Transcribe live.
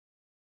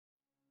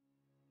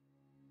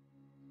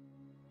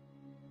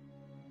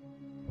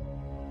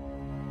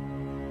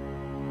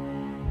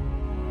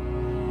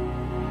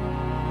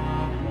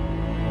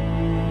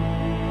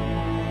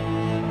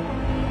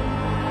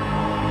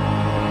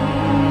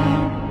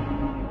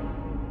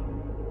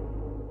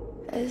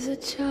As a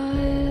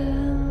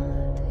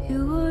child,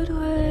 you would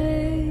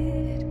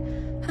wait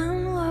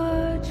and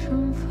watch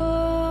from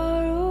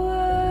far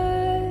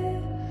away,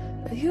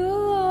 but you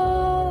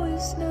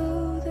always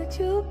knew that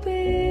you'd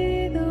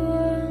be the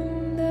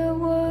one that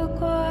would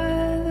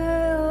while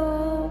they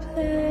all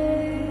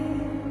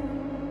played.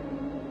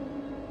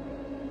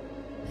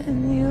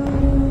 And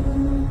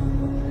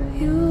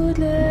you'd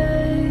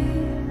lay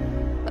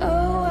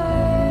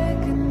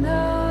awake at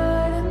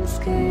night and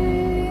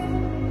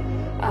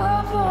scheme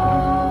of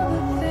all the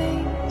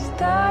things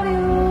that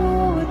you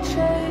would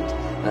change,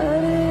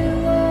 but it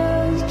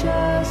was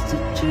just a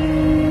dream.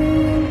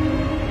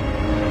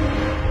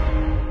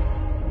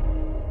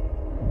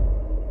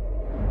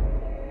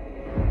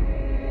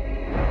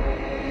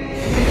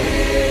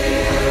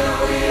 Here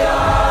we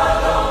are,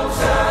 don't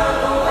turn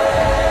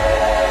away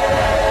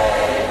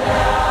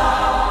now.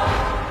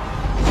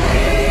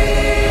 We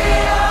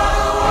are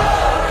the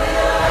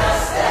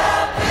warriors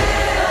that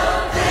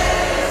build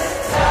this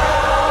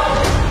town.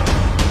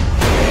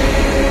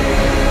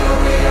 Here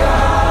we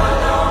are,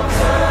 don't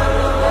turn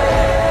away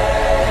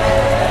now.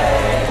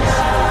 We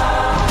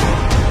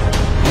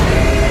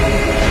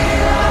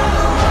are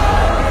the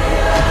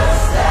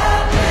warriors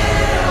that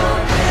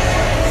build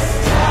this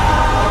town.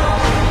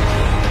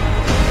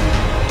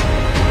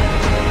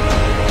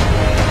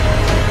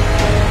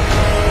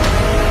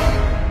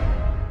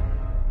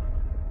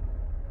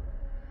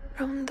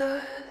 From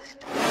dust.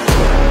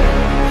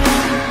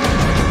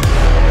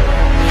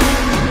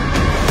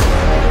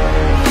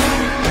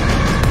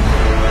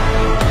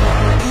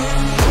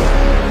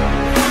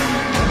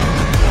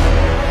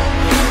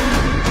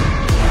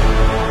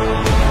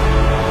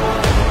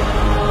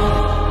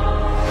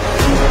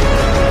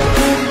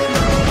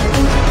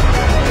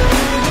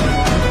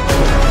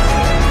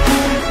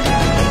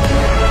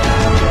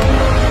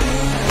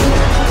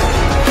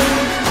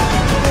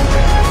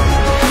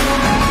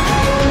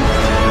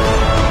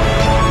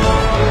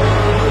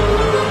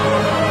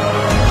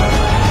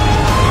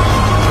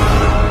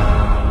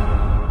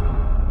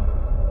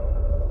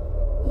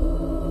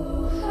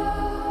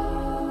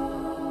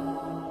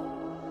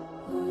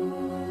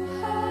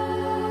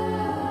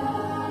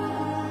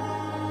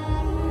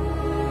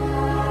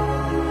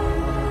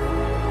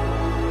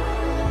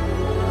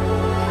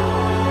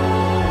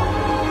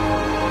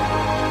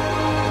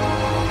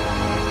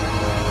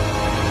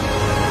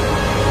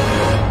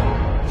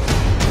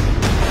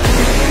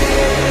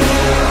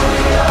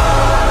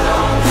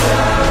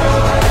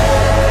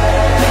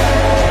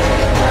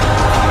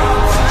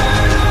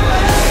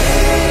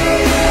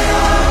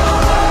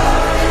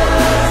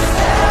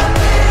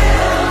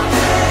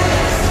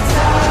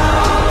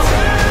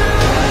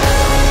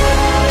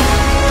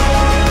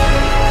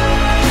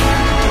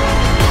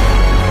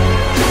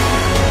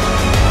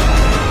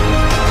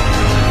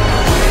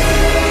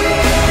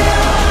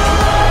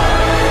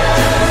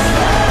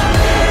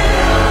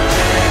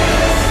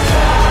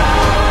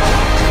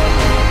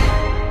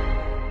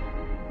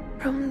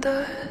 From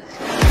dust.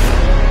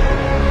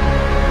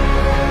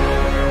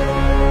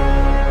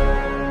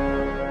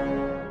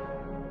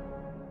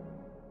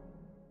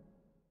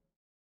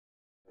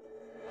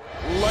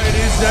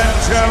 Ladies and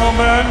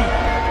gentlemen,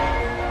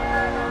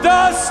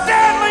 the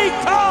Stanley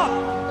Cup!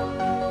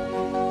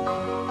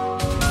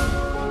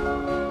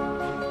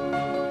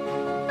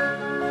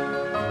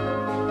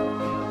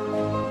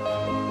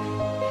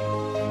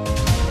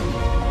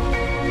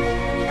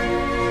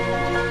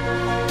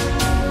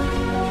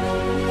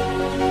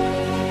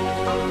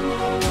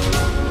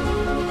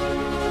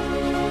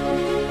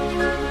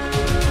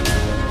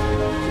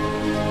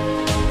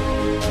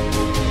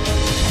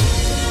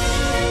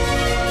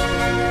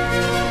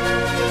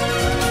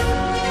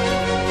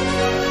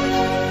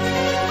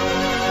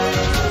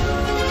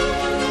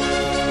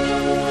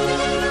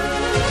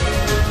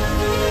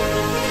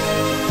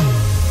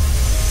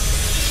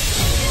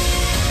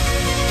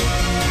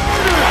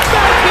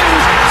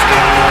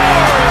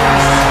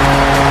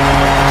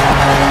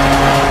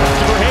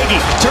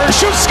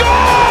 Shoots,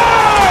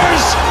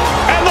 scores!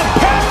 And the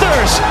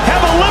Panthers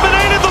have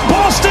eliminated the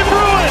Boston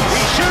Bruins.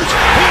 He shoots,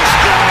 he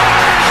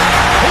scores!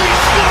 He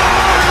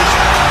scores!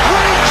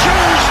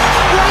 Rangers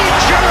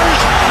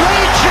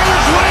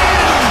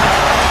win!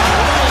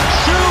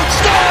 Shoots,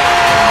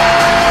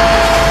 scores!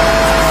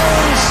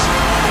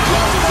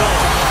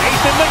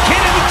 Nathan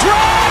McKinnon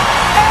drop,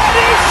 and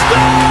he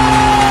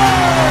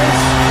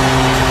scores!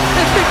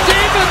 And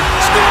McDavid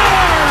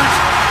scores!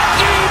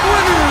 Game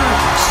winner!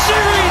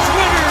 Series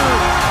winner!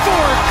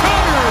 For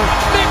Connor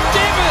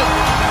McDavid.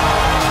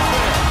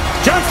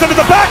 Johnston to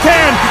the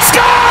backhand.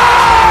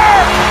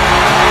 Score!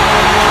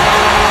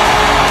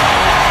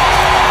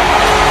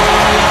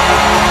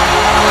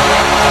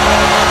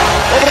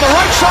 Over the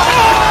right side.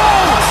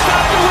 Oh!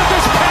 Stopped it with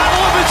his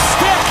paddle of his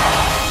stick.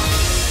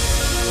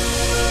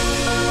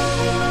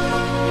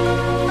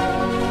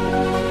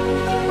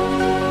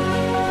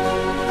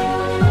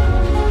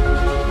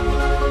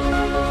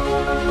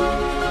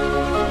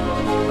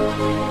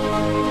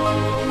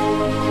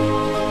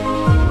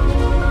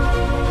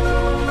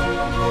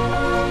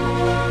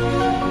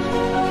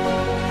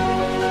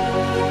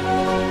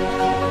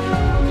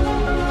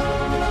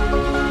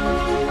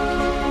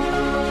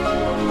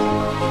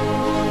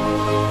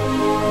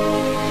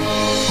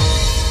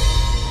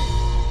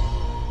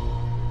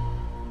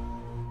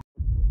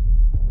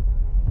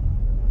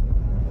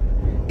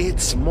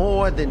 It's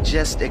more than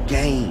just a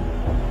game.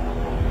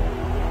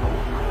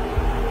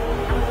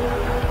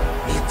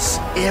 It's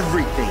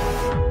everything.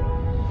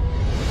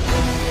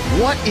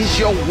 What is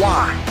your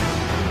why?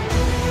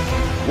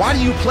 Why do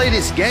you play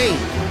this game?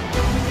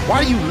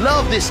 Why do you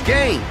love this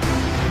game?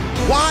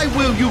 Why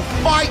will you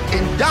fight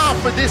and die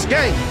for this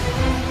game?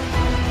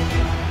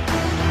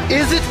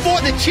 Is it for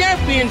the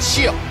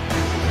championship?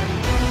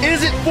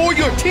 Is it for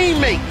your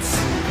teammates?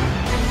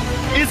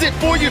 Is it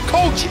for your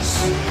coaches?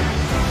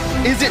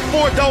 Is it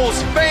for those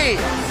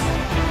fans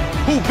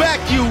who back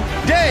you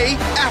day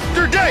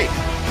after day?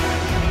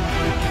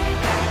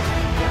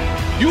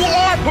 You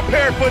are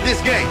prepared for this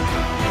game.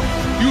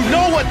 You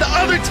know what the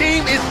other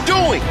team is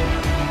doing.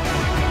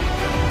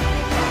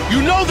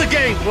 You know the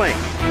game plan.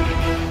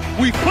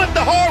 We put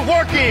the hard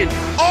work in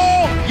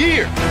all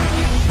year.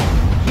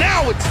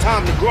 Now it's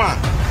time to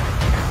grind.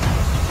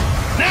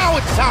 Now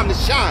it's time to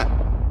shine.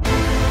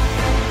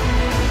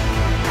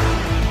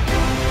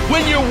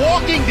 When you're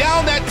walking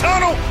down that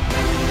tunnel,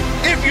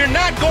 if you're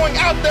not going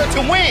out there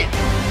to win,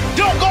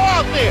 don't go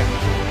out there.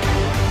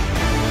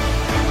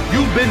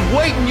 You've been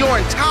waiting your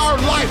entire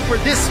life for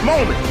this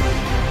moment.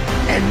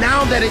 And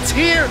now that it's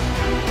here,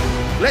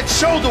 let's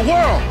show the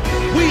world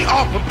we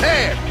are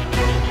prepared.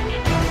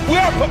 We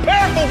are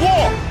prepared for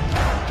war.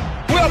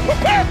 We are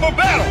prepared for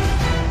battle.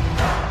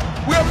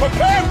 We are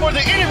prepared for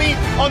the enemy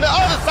on the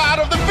other side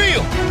of the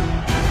field.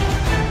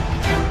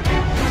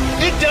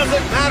 It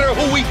doesn't matter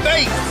who we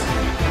face.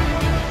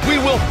 We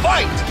will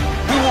fight.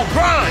 We will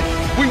grind.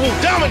 We will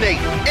dominate.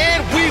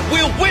 And we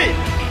will win.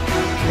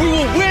 We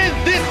will win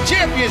this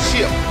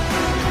championship.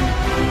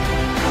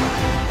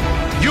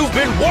 You've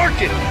been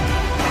working.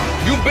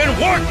 You've been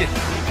working.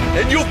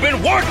 And you've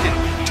been working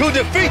to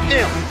defeat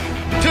them,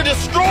 to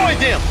destroy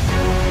them.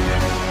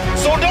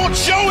 So don't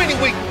show any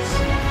weakness.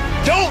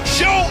 Don't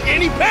show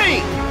any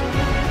pain.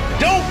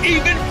 Don't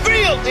even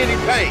feel any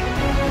pain.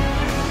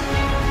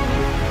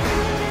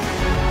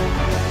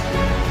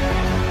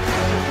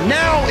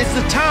 Now is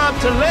the time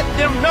to let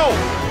them know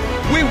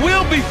we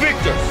will be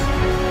victors.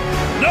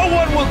 No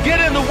one will get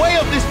in the way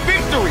of this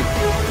victory.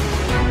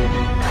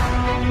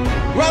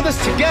 Brothers,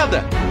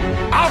 together,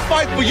 I'll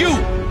fight for you.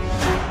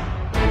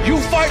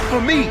 You fight for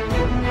me.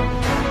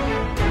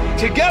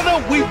 Together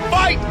we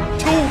fight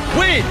to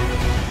win.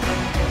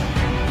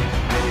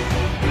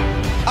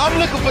 I'm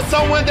looking for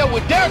someone that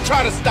would dare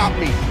try to stop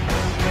me.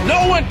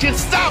 No one can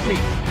stop me.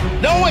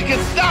 No one can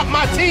stop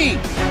my team.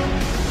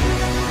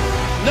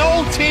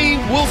 No team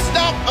will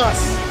stop us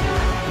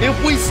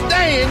if we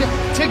stand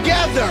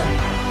together.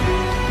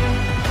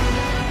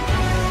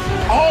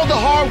 All the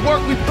hard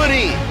work we put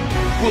in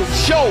will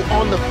show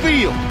on the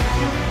field.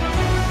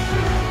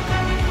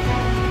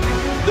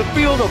 The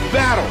field of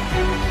battle.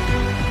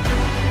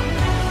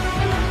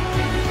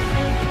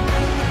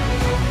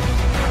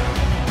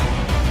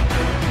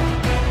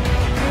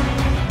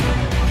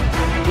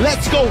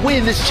 Let's go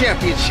win this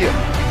championship.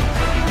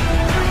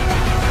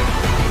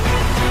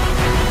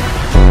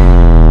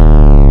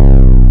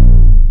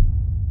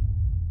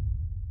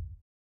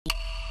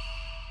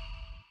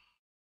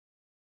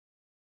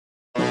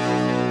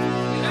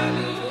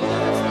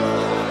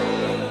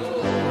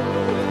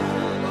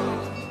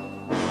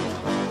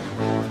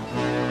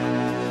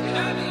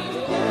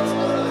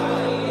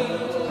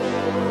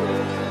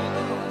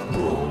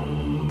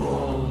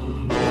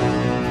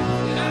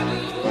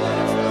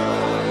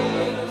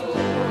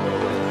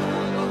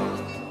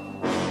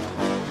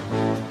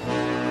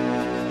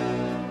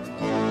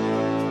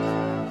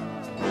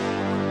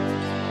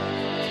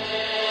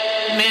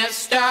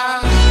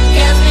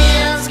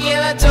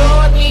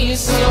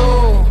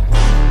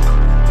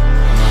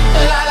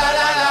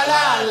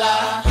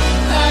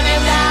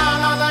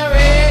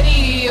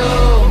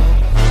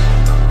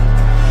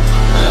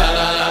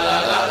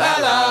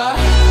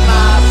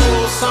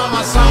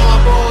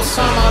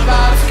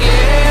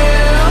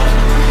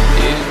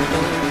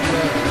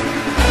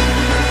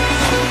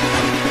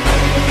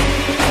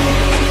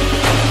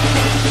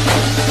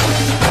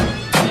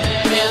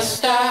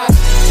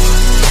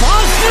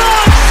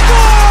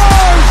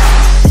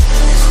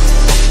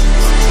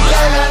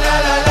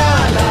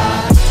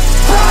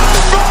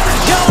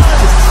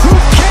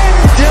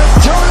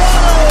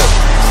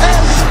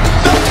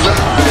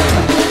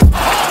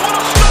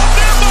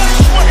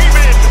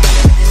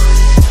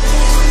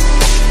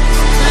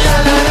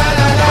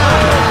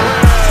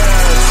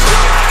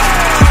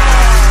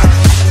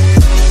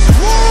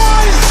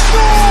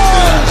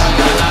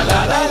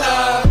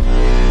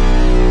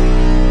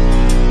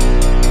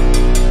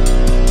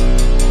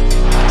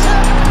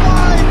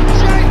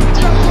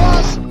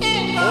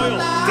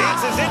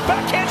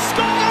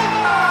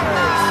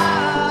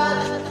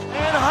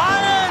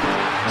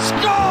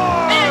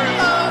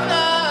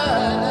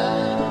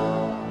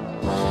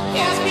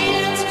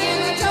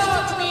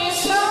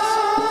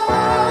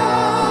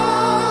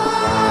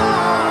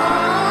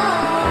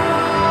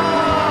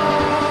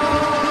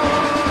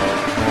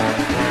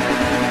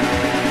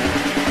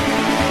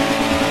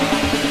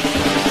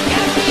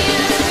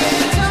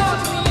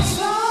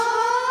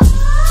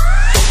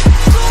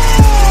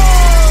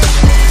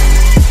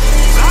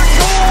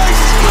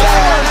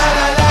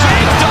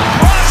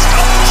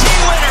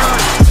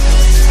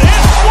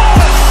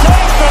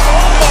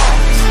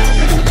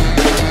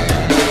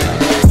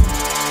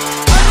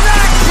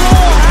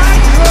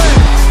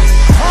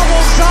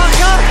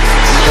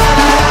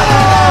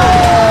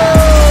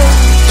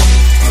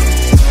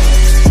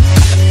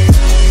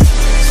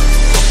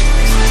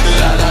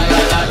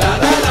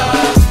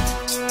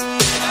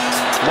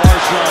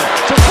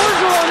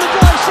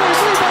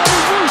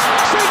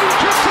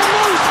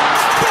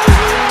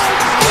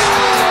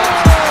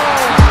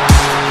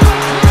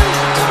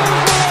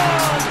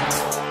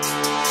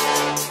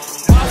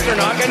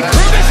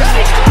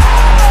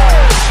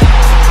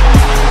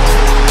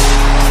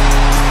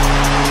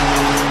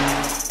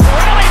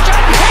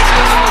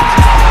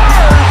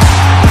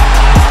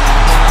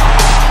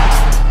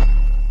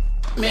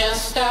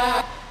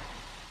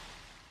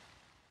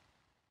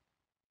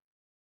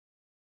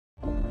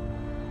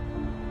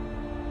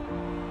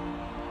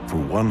 For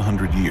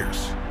 100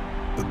 years,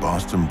 the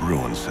Boston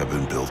Bruins have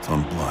been built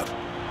on blood,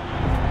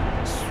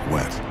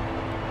 sweat,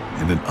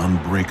 and an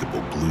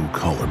unbreakable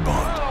blue-collar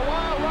bond.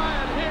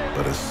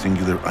 But a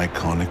singular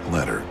iconic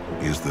letter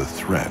is the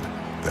thread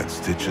that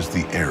stitches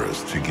the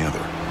eras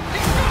together.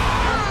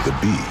 The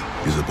B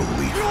is a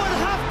belief. You would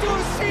have to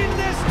have seen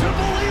this to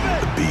believe it!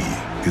 The B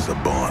is a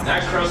bond.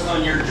 That crest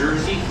on your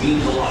jersey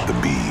means a lot. The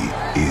B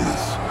is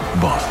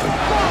Boston.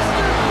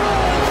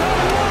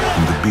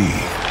 And the B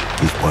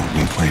is what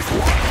we play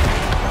for.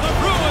 The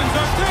Bruins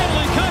are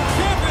Stanley Cup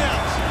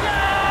champions!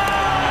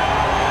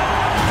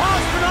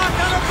 Pasternak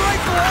on a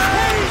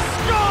breakaway! He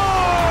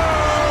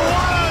scores!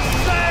 What a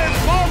save!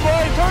 Come on,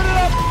 boy, turn it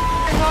up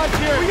notch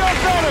here. We got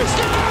better.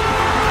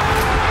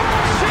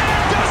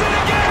 Shan does it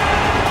again!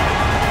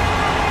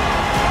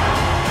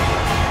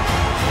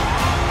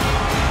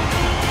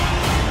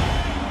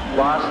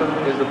 Boston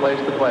is the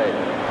place to play.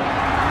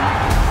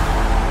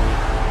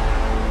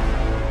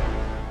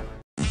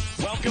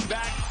 Welcome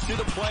back to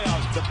the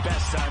playoffs, the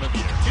best time of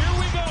year. Here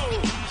we go.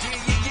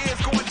 Yeah,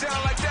 it's going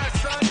down like that,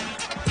 son.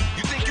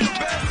 You think you're the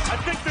best? I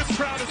think this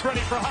crowd is ready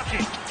for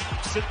hockey.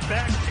 Sit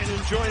back and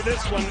enjoy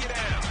this one.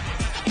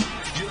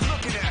 You're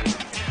looking at it.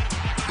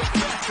 The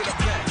best of the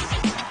best.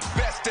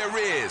 Best there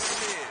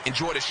is.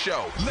 Enjoy the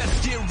show. Let's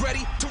get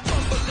ready to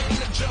rumble in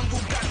the jungle.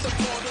 Got the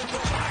ball.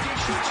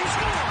 She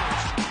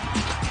scores.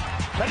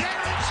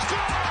 Panarin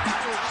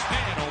scores!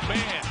 Man, oh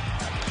man.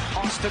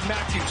 Austin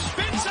Matthews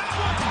spins that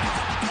one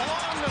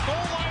along the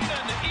goal line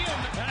and in.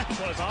 That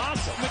was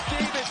awesome.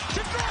 McDavid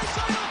to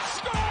Draisaitl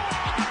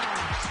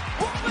scores!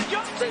 Roman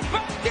Johnson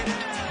backed it in!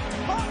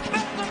 A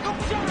magical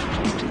shot!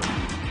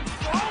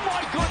 Oh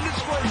my goodness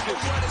gracious!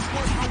 What is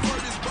what? My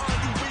word is bond.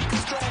 You weak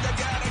and strong. I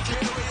gotta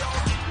carry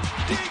on.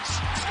 Deeks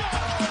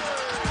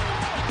scores!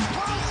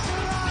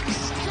 Pasternak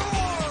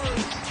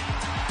scores!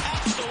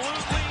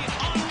 Absolutely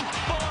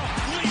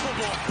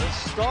unbelievable! The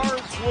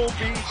stars will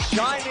be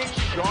shining.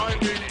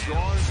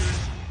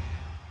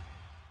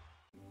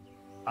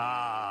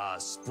 Ah,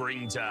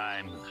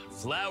 springtime.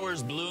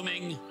 Flowers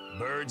blooming,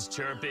 birds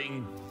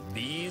chirping,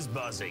 bees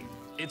buzzing.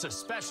 It's a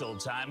special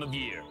time of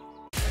year.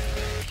 It's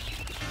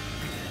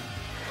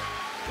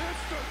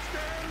the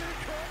Stanley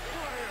Cup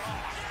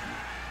playoffs.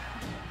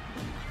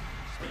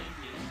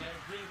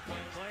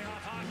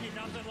 Playoff hockey,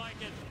 nothing like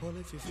it. Well,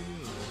 if you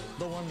feel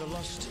the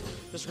wanderlust,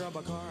 just grab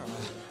a car,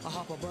 a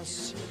hop a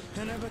bus,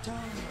 and every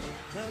time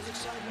there's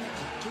excitement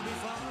to be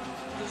found.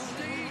 The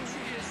stage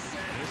is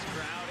set. This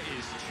crowd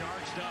is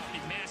charged up, a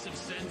massive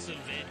sense of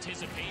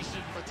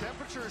anticipation. The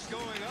temperature's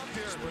going up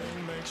here.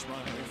 Spring makes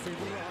my feet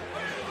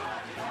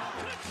rock.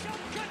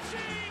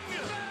 Ka-ching!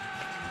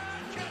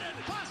 Cannon,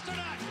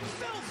 Pasternak,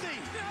 filthy!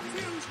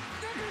 Matthews,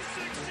 number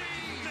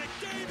 16!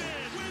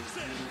 McDavid wins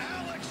it!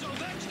 Alex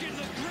Ovechkin,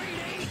 the great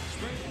eight!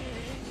 Spring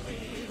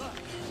fever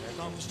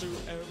comes to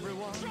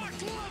everyone.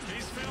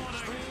 He's feeling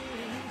it!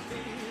 Spring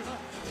fever,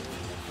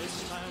 it's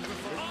time to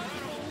fall.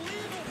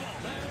 Unbelievable!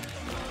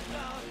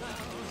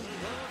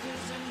 Love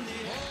is in the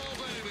air. Oh,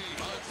 baby.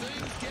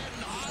 Things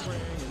getting hot.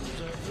 Spring is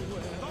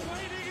everywhere. The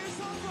waiting is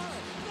over!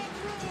 The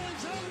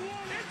Bruins have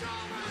won it! It's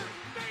over!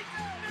 They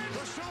did it!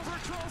 The silver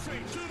trophy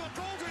to the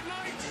Golden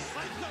Knights!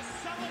 Let the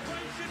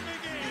celebration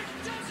begin! It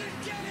doesn't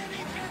get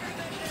any better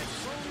than this!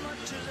 So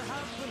much is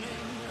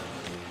happening.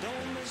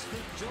 Don't miss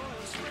the joy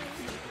of spring.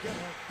 Get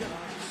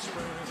up,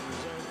 spring is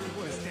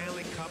everywhere.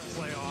 Stanley Cup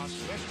playoffs.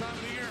 Best time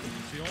of the year.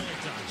 It's the only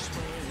time.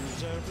 Spring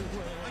is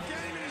everywhere. I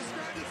can't even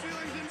describe the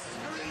feelings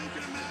and everything you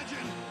can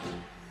imagine.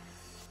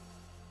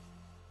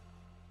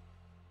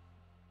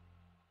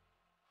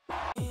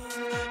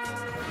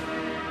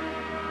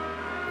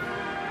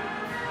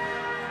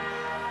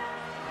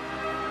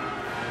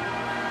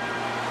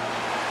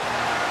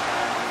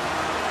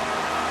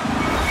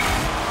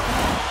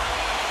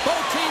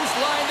 Both teams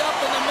lined up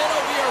in the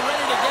middle. We are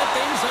ready to get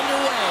things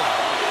underway.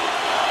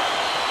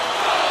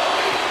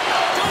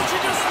 Don't you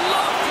just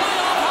love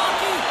playoff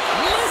hockey?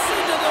 Listen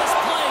to this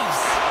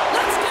place.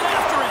 Let's get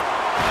after it.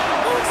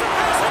 Moves the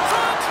pass in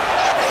front.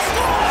 He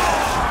scores!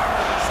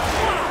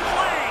 What a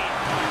play!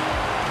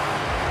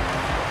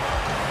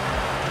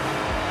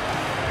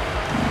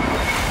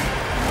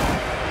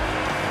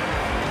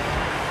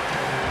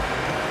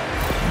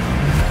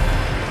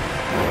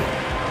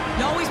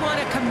 You always want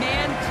to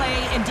command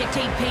play and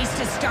dictate pace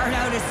to start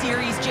out a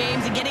series,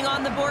 James, and getting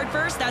on the board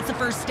first, that's the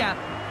first step.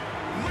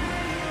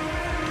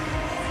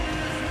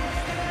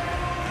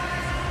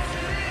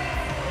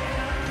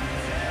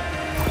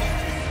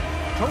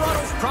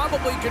 Toronto's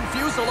probably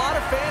confused a lot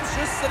of fans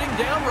just sitting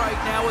down right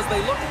now as they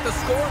look at the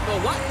score and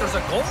go, what, there's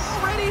a goal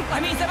already?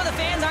 I mean, some of the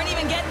fans aren't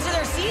even getting to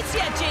their seats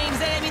yet,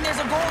 James. I mean, there's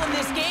a goal in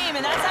this game,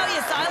 and that's how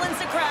you silence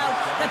the crowd.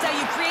 That's how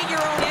you create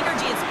your own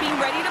energy. It's being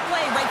ready to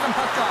play right from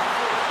puck drop.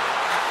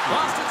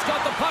 Boston's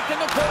got the puck in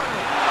the corner.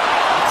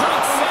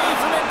 Great save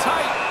from in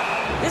tight.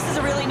 This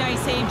is a really nice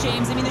save,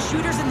 James. I mean, the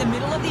shooter's in the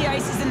middle of the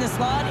ice, is in the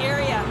slot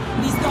area,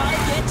 and he's got to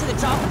get to the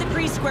top of the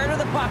crease, square to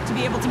the puck to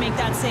be able to make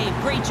that save.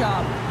 Great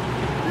job.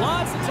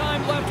 Lots of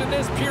time left in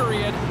this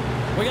period.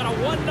 We got a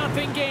 1-0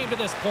 game to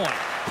this point.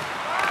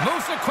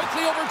 Moves it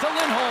quickly over to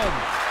Lindholm.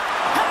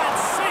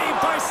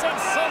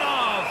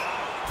 Samsonov.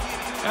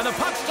 And the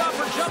puck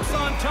stopper jumps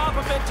on top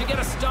of it to get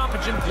a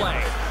stoppage in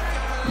play.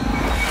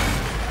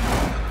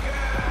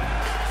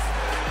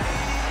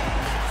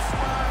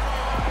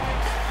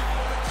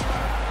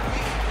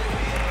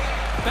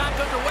 Back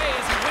underway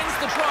as he wins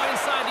the draw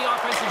inside the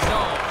offensive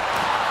zone.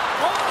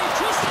 Oh, he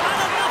just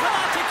had enough of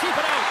that to keep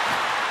it out.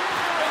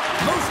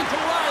 Moves it to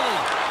Riley.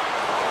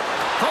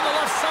 From the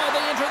left side,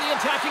 they enter the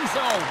attacking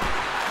zone.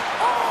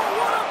 Oh,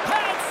 what a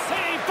pad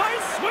save by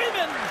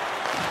Swayman.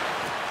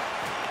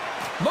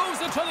 Moves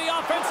it to the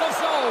offensive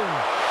zone.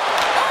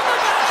 On the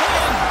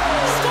backhand.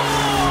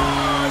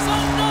 Scores!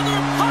 Another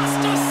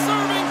pasta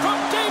serving from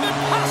David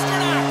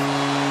Pastrnak.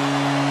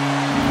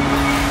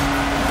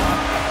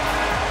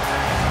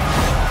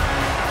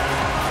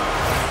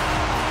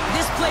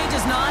 This play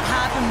does not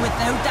happen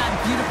without that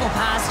beautiful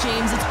pass,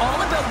 James. It's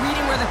all about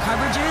reading where the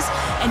coverage is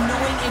and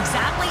knowing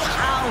exactly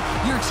how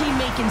your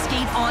teammate can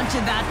skate onto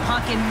that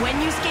puck. And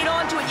when you skate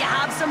onto it, you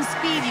have some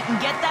speed. You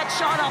can get that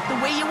shot off the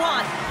way you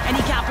want, and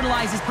he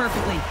capitalizes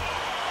perfectly.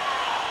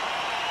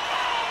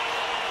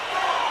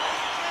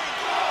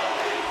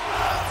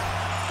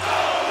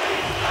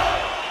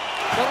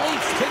 The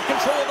Leafs take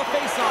control of the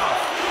faceoff.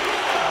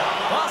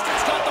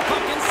 Boston's got the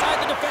puck inside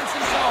the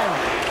defensive zone.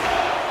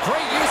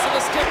 Great use of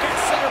the stick at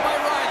center by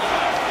Riley.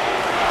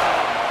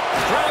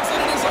 Drives it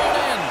in his own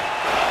end.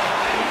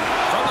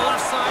 From the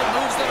left side,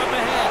 moves it up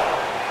ahead.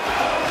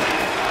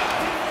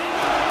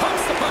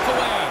 Pumps the puck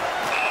away.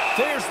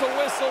 There's the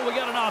whistle. We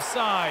got an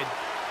offside.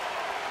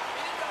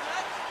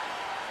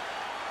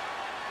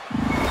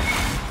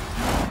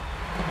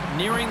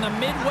 Nearing the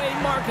midway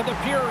mark of the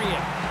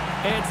period.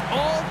 It's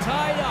all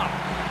tied up.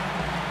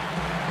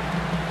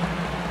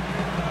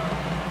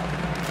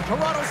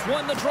 Toronto's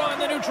won the draw in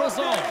the neutral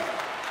zone.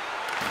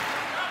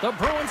 The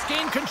Bruins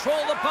gain control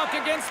of the puck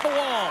against the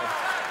wall.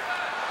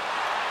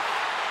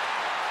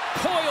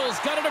 Coyle's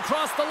got it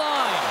across the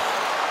line.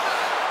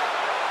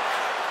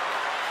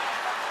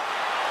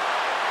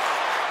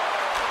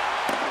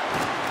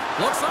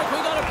 Looks like we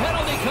got a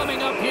penalty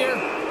coming up here.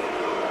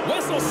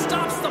 Whistle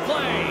stops the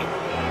play.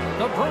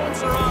 The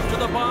Bruins are off to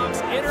the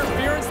box.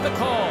 Interference the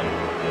call.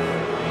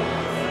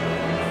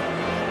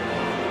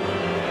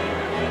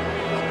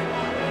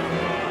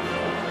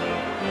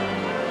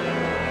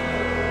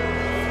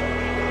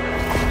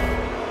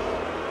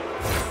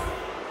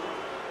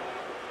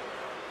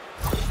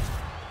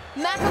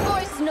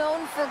 McAvoy's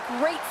known for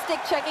great stick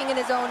checking in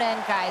his own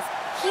end, guys.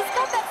 He's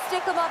got that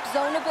stick-em-up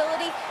zone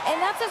ability,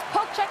 and that's his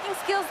poke-checking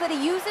skills that he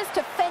uses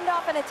to fend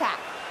off an attack.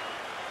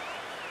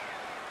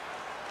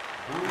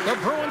 The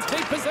Bruins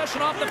take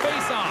possession off the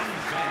faceoff.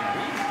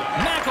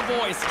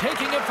 McAvoy's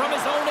taking it from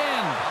his own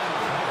end.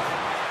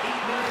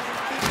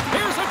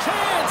 Here's a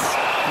chance.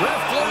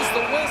 Ref blows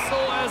the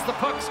whistle as the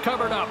puck's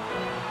covered up.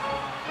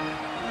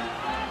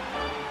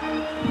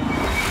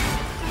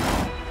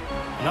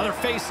 Another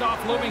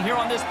faceoff looming here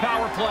on this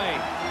power play.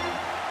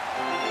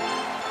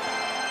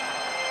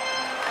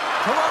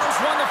 Toronto's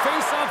won the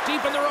faceoff deep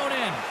in their own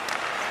end.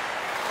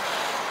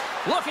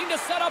 Looking to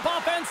set up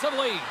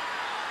offensively.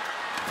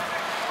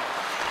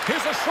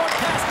 Here's a short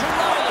pass to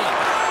Riley.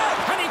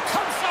 And he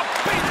comes up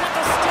big with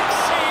the stick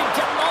save,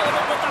 getting all of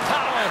it with the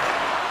paddle.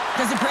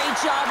 Does a great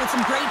job with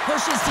some great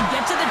pushes to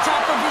get to the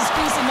top of his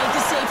crease and make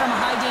the save from a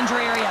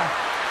high-danger area.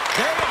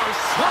 They are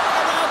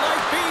swirling around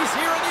like bees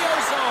here in the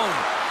O-zone.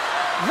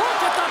 Look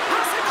at the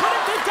passing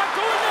credit they've got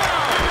going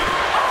now.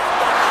 Off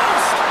the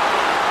post.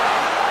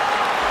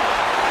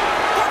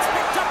 That's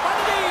picked up by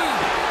the knee.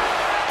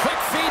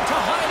 Quick feed to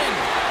Heinen.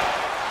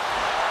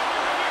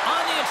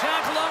 On the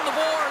attack along the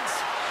boards.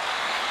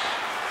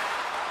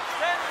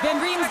 Van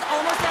Riem's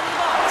almost out of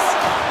the box.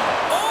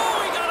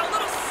 Oh, he got a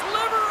little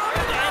sliver of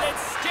it, and it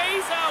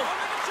stays out.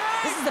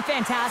 This is a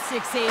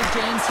fantastic save,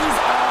 James. He's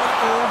all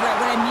over it.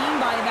 What I mean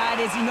by that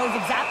is he knows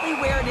exactly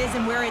where it is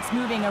and where it's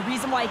moving. A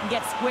reason why he can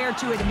get square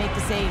to it and make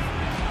the save.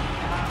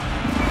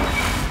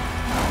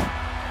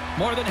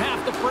 More than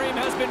half the frame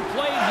has been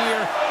played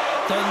here.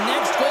 The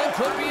next goal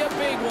could be a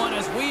big one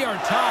as we are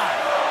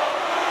tied.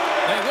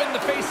 They win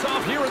the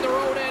face-off here in their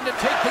own end and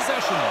take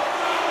possession.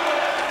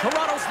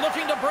 Toronto's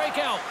looking to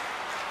break out.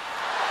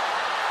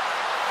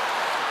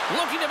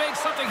 Looking to make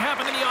something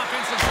happen in the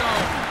offensive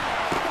zone.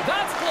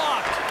 That's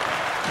blocked.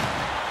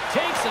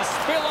 Takes a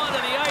spill onto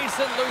the ice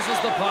and loses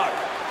the puck.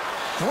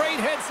 Great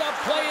heads-up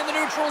play in the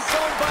neutral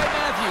zone by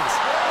Matthews.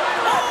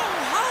 Oh,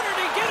 how did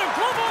he get a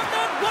glove on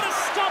that? What a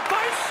stop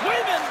by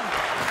Swayman.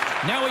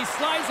 Now he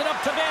slides it up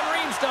to Van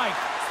Riemsdyk.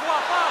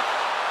 Swap up.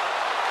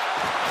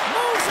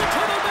 Moves it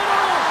to the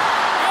middle.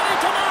 And he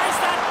denies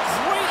that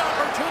great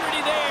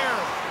opportunity there.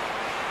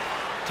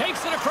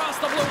 Takes it across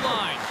the blue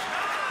line.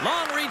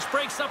 Long reach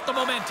breaks up the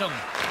momentum.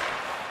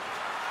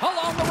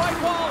 Along the right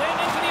wall and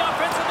into the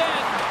offensive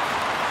end.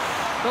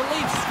 The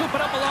Leafs scoop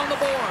it up along the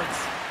boards.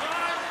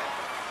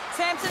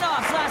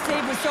 Samsonov's last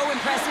save was so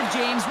impressive,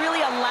 James. Really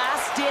a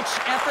last-ditch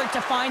effort to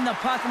find the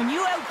puck. When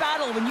you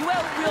out-battle, when you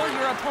out-will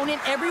your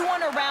opponent,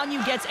 everyone around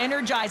you gets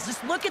energized.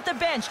 Just look at the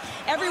bench.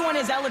 Everyone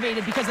is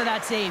elevated because of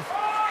that save.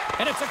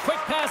 And it's a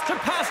quick pass to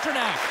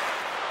Pastrnak.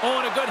 Oh,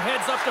 and a good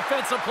heads-up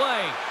defensive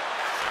play.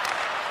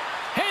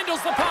 Handles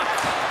the puck.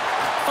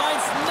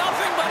 Finds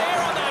nothing but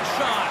air on that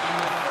shot.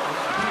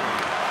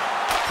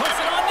 Puts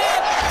it on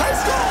net. They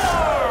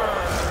score!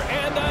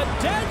 And the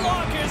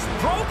deadlock is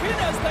broken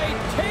as they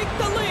take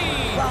the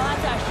lead. Well,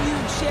 that's a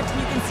huge shift.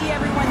 You can see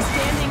everyone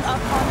standing up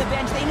on the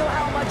bench. They know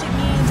how much it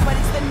means, but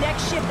it's the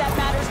next shift that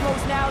matters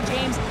most now,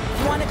 James.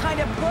 You want to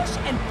kind of push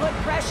and put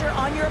pressure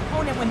on your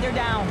opponent when they're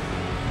down.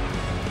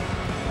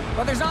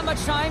 Well, there's not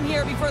much time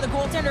here before the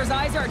goaltender's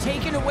eyes are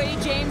taken away,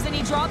 James, and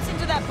he drops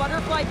into that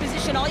butterfly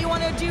position. All you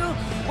want to do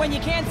when you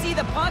can't see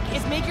the puck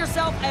is make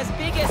yourself as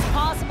big as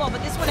possible,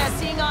 but this one has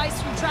seeing eyes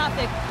through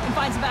traffic and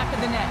finds the back of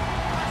the net.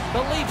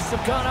 The Leafs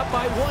have gone up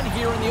by 1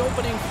 here in the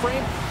opening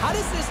frame. How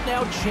does this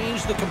now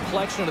change the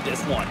complexion of this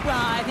one? Well,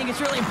 I think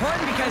it's really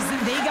important because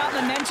they got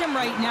momentum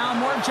right now,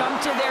 more jump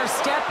to their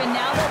step, and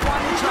now they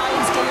want to try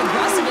and stay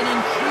aggressive and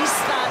increase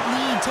that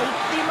lead, take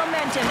the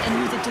momentum and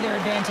use it to their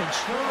advantage.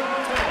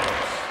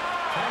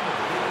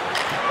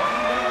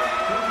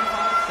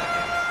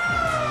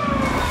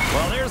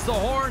 Well, there's the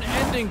horn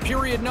ending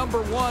period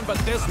number 1, but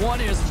this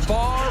one is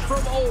far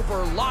from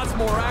over. Lots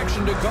more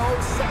action to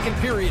go. Second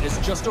period is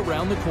just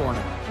around the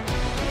corner.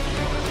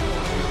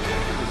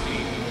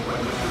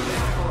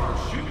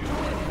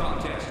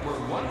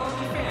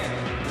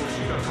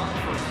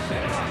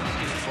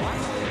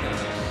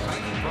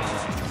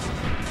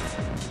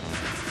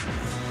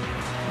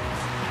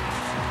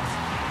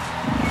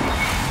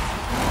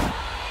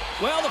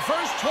 Well, the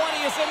first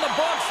 20 is in the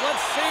books.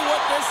 Let's see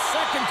what this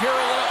second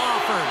period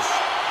offers.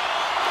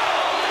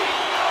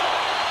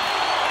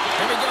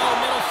 Here we go,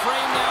 middle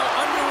frame now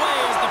underway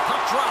as the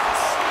puck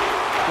drops.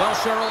 Well,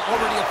 Cheryl,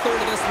 already a third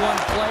of this one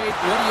played.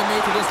 What do you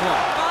make of this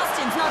one?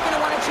 Boston's not going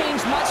to want to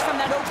change much from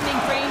that opening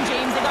frame,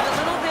 James. They got a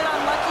little bit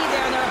unlucky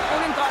there. Their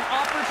opponent got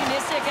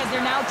opportunistic as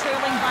they're now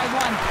trailing by 1.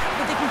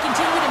 But they can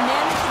continue to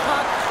manage the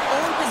puck,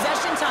 own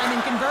possession time,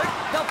 and convert.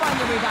 They'll find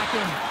their way back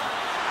in.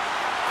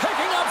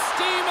 Picking up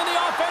steam in the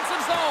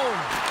offensive zone.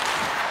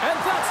 And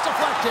that's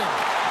deflected.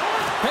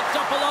 Picked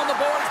up along the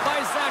boards by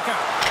Zaka.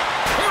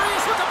 Here he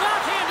is with the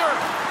backhander.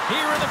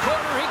 Here in the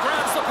corner, he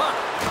grabs the puck.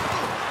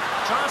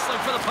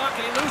 Jostling for the puck,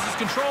 and he loses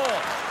control.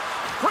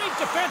 Great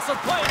defensive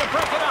play to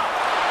break it up.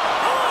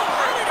 Oh,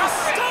 how did he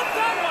stop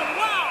that one?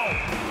 Wow!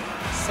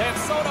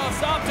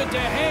 Samsonov's opted to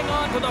hang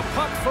on to the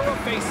puck for a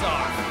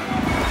face-off.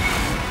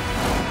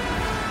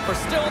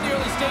 We're still in the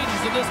early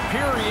stages of this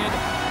period.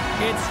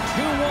 It's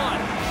 2-1.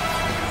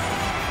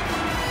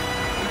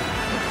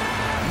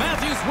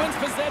 Matthews wins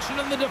possession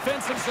in the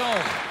defensive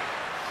zone.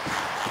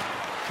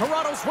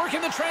 Toronto's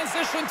working the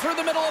transition through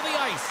the middle of the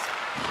ice.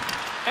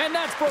 And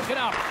that's broken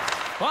up.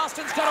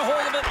 Boston's got a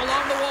hold of it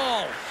along the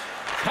wall.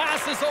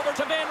 Passes over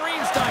to Van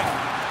Riemsdyk.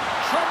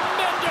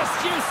 Tremendous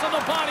use of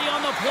the body on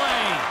the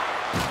play.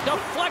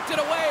 Deflected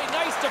away.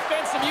 Nice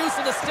defensive use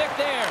of the stick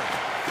there.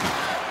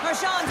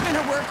 Marchand's been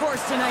a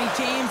workhorse tonight,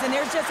 James, and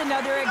there's just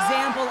another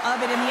example of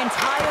it, and the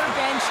entire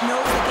bench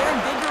knows that they're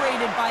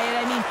invigorated by it.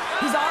 I mean,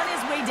 he's on his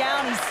way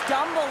down, he's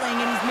stumbling,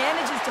 and he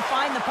manages to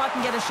find the puck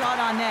and get a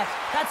shot on net.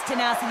 That's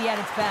tenacity at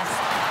its best.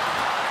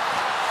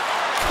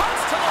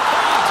 Cuts to the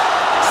point.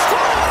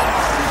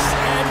 Scores!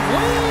 And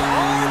we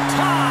are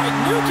tied.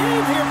 New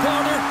game here,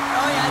 partner.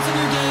 Oh, yeah, it's a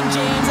new game,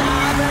 James.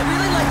 But I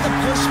really like the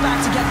pushback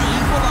to get the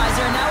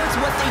equalizer, and now it's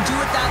what they do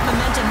with that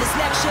momentum. This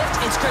next shift,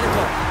 it's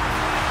critical.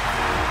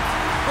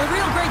 A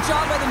real great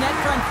job by the net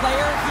front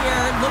player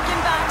here, looking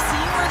back,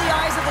 seeing where the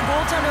eyes of the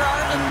goaltender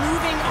are, and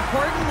moving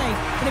accordingly.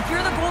 And if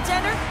you're the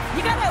goaltender,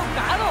 you got to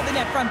out-battle the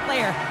net front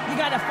player. You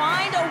got to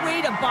find a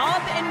way to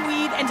bob and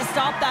weave and to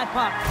stop that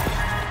puck.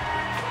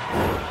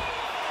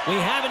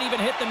 We haven't even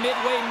hit the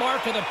midway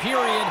mark of the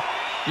period.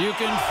 You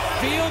can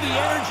feel the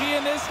energy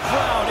in this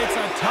crowd. It's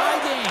a tie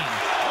game.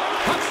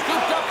 Puck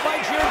scooped up by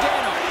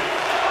Giordano.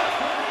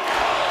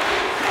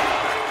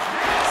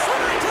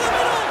 Centering to the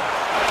middle.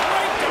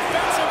 Great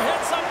defensive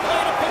hits-up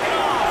play to pick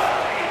it off.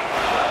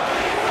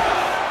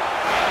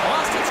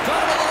 Boston's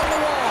got it along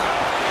the wall.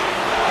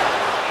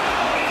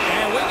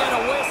 And we get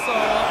a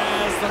whistle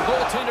as the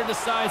goaltender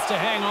decides to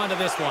hang on to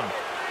this one.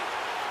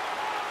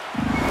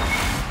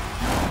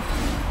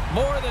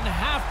 More than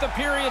half the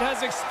period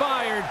has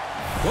expired.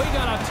 We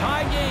got a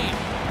tie game.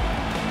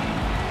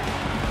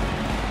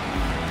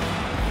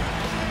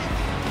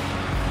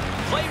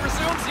 Play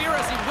resumes here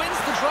as he wins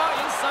the draw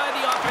inside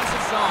the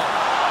offensive zone.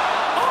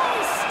 Oh,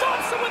 he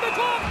stops him with a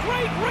glove.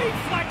 Great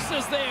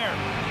reflexes there.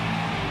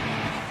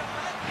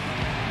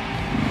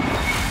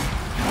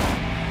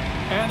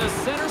 And the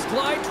centers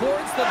glide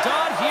towards the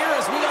dot here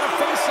as we got a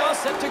face-off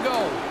set to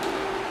go.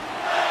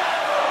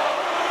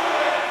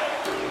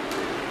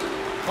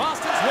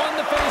 Boston's won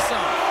the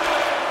face-off.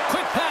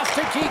 Quick pass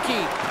to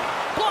Kiki.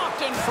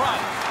 Blocked in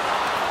front.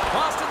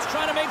 Boston's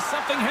trying to make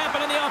something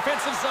happen in the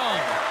offensive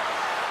zone.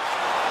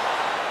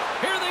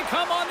 Here they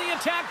come on the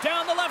attack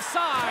down the left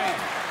side.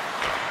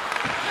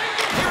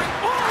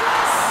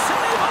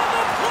 Save on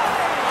the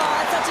play! Oh,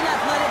 that's such an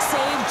athletic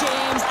save,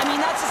 James. I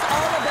mean, that's just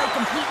all about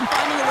competing,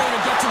 finding a way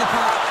to get to the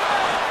puck.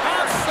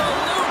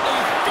 Absolutely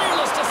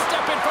fearless to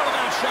step in front of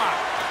that shot.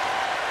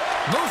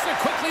 Moves it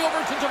quickly over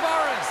to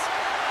Tavares.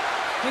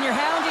 When you're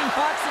hounding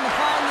pucks and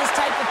applying this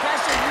type of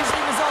pressure, it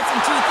usually results in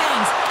two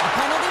things, a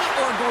penalty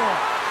or a goal.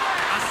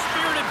 A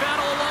spirited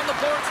battle along the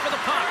boards for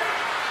the puck.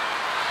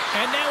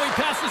 And now he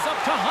passes up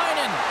to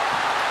Heinen.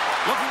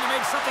 Looking to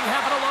make something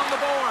happen along the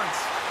boards.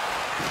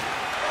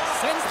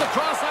 Sends the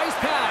cross-ice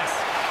pass.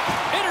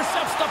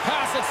 Intercepts the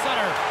pass at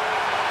center.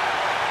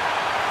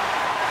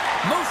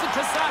 Moves it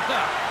to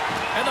Saka.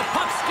 And the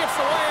puck skips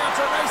away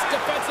after a nice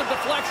defensive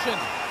deflection.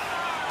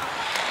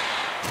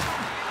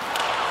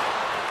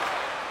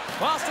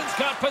 Boston's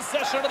got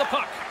possession of the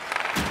puck.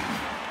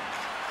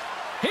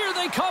 Here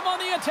they come on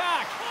the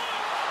attack.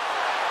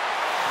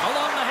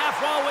 Along the half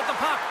wall with the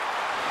puck.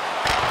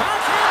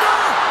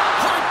 Backhander!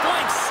 Point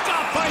blank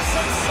stopped by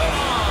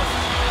Samsonov.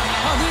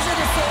 Oh, these are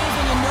the saves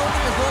when you know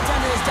that your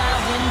goaltender is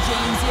dialed in,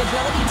 James. The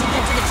ability to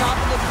get to the top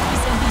of the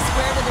crease and be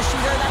square to the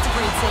shooter, that's a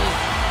great save.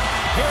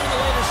 Here in the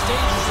later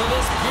stages of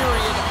this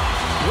period,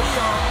 we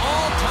are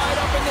all tied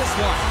up in this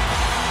one.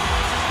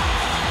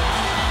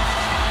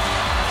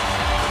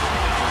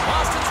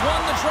 Boston's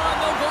won the draw, and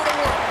they'll go to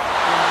work.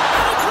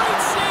 And a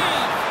great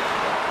save!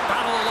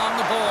 Battle along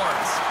the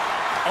boards.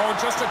 Oh,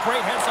 just a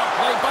great heads-up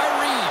play by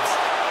Reeves.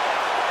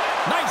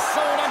 Nice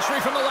zone entry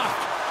from the left.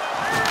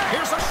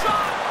 Here's a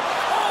shot.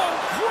 Oh,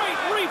 great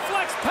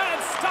reflex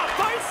pad stopped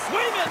by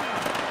Swayman.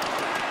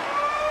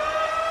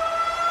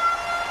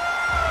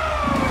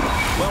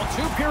 Well,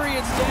 2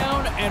 periods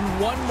down and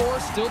 1 more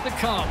still to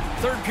come.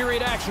 Third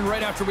period action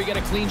right after we get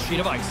a clean sheet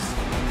of ice.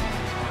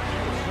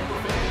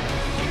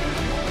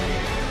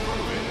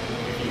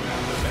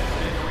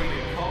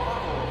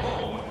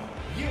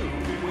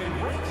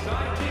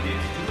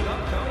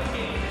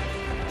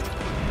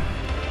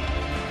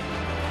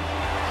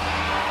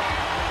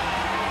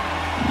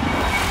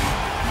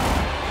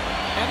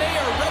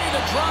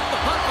 Drop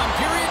the puck on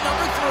period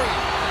number 3.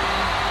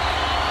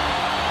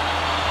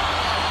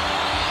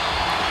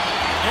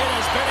 It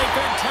has been a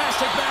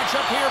fantastic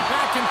matchup here,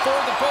 back and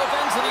forth at both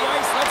ends of the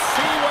ice. Let's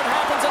see what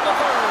happens in the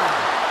third.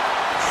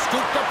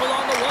 Scooped up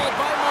along the wall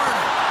by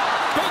Martin.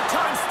 Big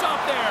time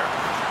stop there.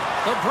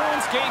 The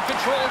Bruins gain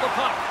control of the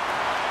puck.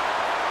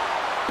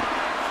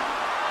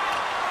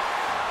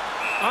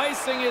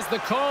 Icing is the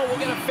call.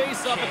 We'll get a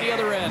face-up at the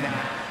other end.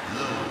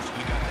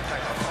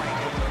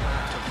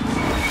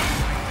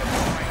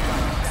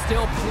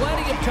 Still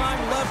plenty of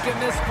time left in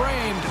this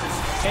frame.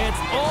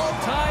 It's all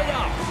tied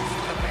up.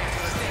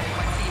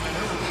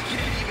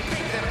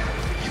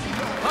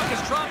 Puck is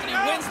dropped and he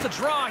wins the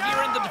draw here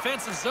in the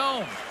defensive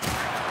zone.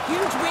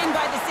 Huge win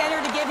by the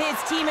center to give his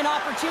team an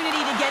opportunity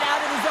to get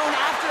out of the zone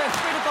after a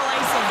critical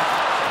icing.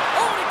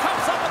 Oh, and he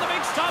comes up with a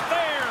big stop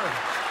there.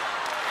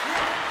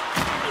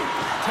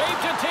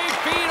 Tape-to-tape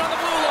feed on the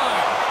blue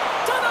line.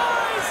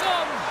 Denies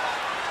him.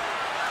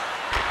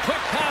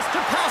 Quick pass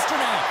to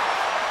Pasternak.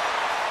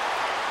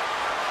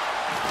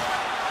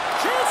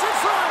 Chance in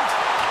front.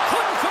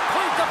 Couldn't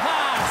complete the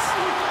pass.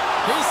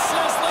 He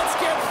says, let's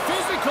get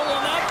physical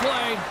on that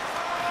play.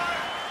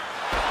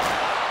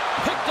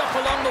 Picked up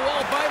along the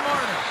wall by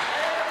Martin.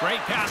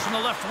 Great pass from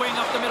the left wing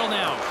up the middle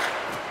now.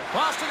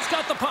 Boston's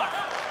got the puck.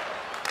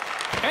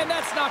 And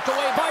that's knocked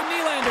away by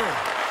Nylander.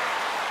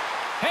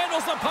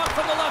 Handles the puck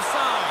from the left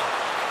side.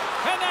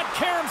 And that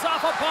caroms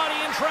off a body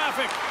in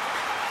traffic.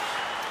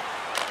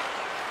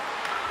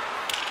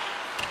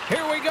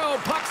 Here we go.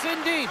 Puck's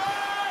in deep.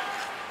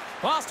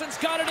 Boston's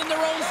got it in their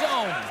own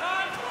zone.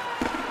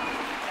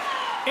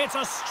 It's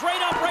a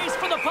straight-up race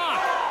for the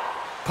puck.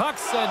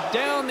 Puck's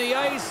down the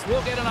ice.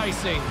 We'll get an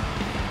icing.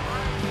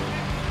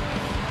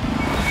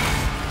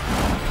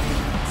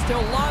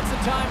 Still lots of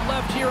time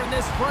left here in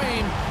this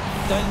frame.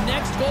 The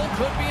next goal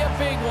could be a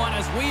big one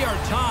as we are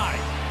tied.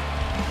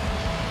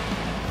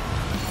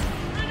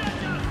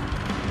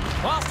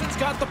 Boston's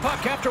got the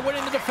puck after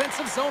winning the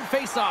defensive zone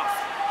faceoff.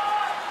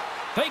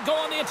 They go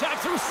on the attack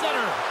through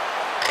center.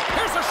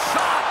 Here's a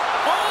shot.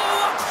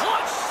 Oh, a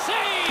clutch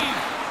save.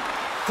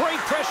 Great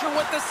pressure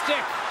with the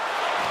stick.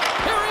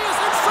 Here he is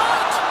in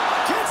front.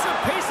 Gets a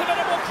piece of it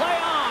and will play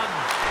on.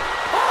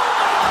 Oh,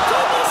 my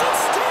goodness, it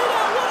stayed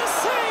out. What a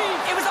save.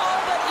 It was all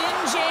but in,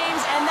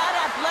 James, and that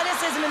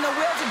athleticism and the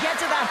will to get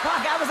to that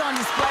puck, that was on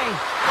display.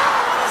 Oh,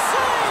 what a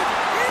save.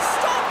 He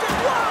stopped it.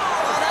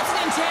 Wow. Oh, that's an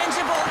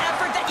intangible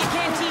effort that you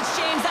can't teach,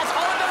 James. That's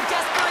all about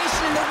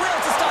desperation and the will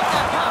to stop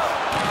that puck.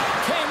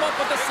 Came up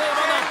with the save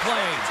on that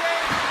play.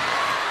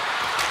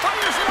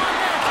 Fires it on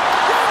net.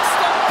 Breaks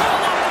the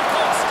middle of the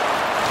post.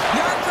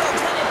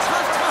 Yarncroke's had a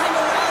tough time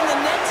around the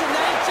net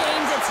tonight,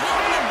 James. It's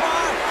hitting the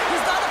bar.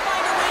 He's got to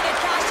find a way to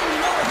cash in,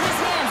 with his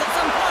hands at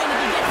some point. If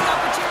he gets the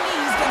opportunity,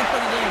 he's going to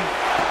put it in.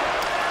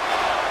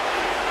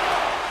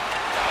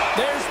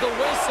 There's the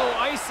whistle,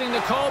 icing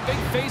the call. Big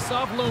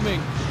face-off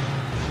looming.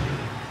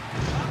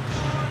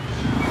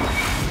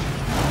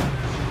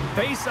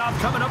 Face-off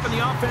coming up in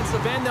the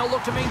offensive end. They'll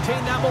look to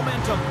maintain that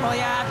momentum. Well,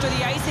 yeah, after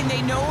the icing,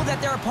 they know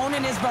that their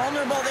opponent is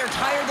vulnerable. They're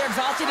tired, they're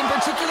exhausted. In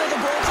particular, the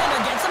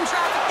goaltender gets some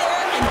traffic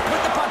there and put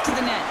the puck to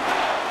the net.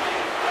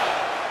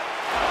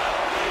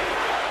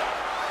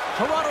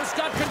 Toronto's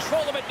got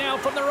control of it now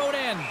from their own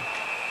end.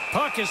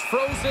 Puck is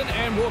frozen,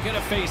 and we'll get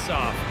a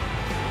face-off.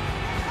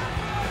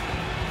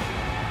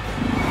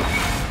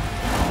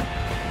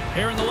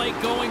 Here in the late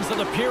goings of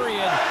the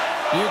period,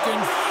 you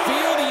can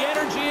feel the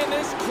energy in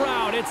this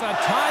crowd. It's a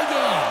tie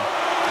game.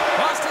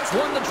 Boston's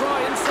won the draw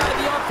inside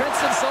the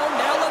offensive zone.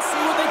 Now let's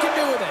see what they can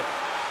do with it.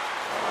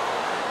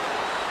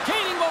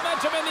 Gaining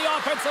momentum in the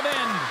offensive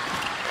end.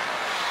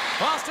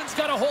 Boston's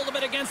got a hold of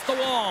it against the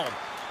wall.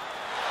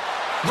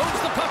 Moves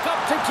the puck up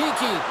to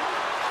Kiki.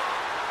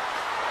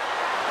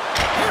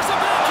 Here's a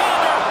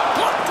backhander.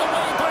 Blocked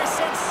away by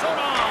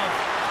Samsonov.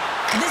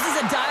 This is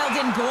a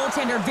dialed-in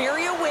goaltender.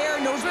 Very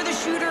aware, knows where the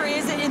shooter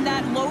is in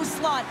that low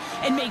slot,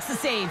 and makes the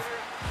save.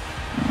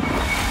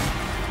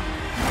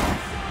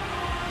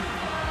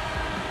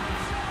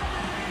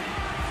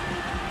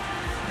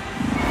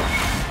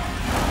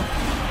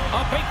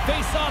 A big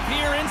face-off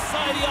here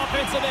inside the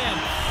offensive end.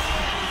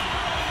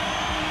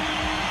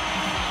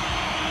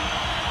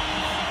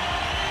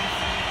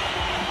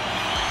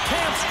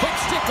 Camp's quick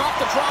stick off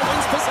the draw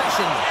wins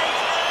possession.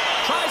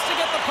 Tries to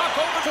get the puck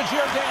over to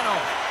Giordano.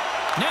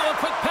 Now a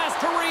quick pass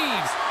to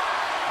Reeves.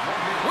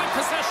 With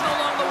possession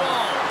along the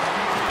wall.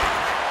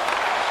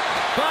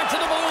 Back to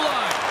the blue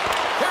line.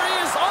 Here he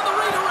is on the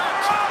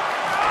redirect.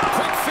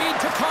 Quick feed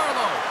to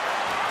Carlo.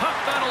 Puck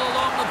battle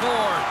along the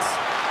boards.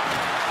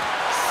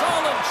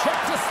 Solid check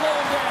to slow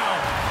him down.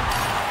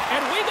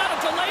 And we got a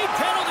delayed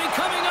penalty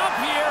coming up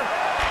here.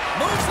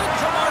 Moves it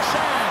to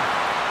Marchand.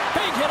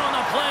 Big hit on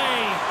the play.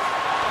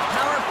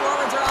 Power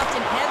forwards are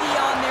often heavy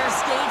on their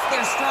skates.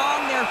 They're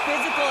strong, they're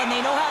physical, and they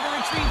know how to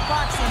retrieve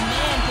pucks. And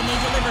man, can they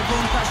deliver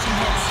bone-crushing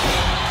hits.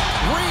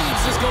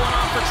 Reeves is going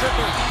off for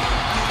tripping.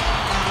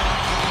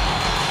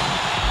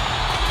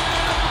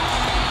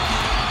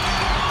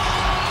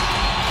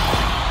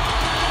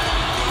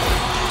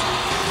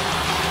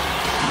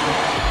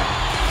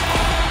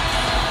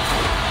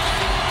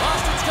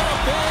 Boston's got a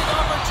big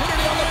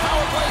opportunity on the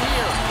power play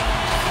here.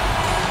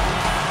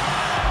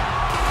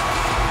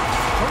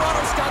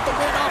 Toronto's got the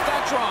win off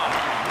that draw.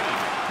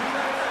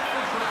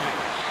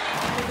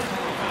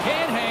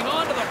 Can't hang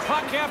on to the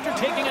puck after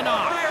taking a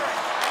knock.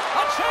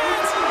 A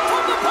chance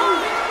from the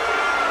point!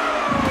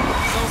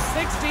 So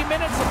 60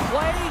 minutes of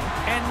play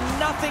and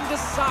nothing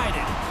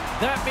decided.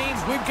 That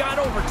means we've got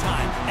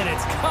overtime, and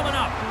it's coming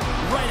up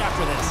right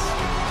after this.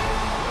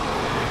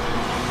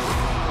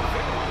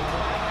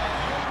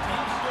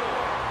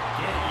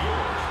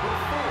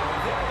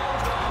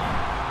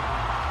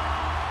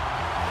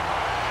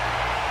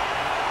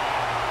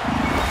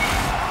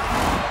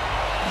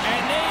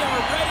 And they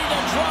are ready to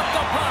drop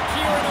the puck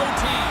here in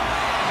OT.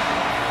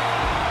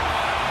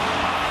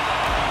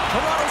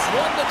 Toronto's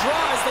won the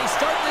draw as they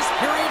start this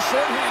period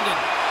shorthanded.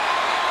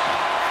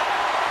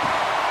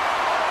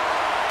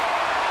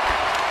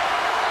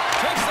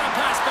 Takes that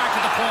pass back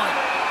to the point.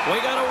 We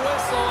got a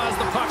whistle as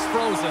the puck's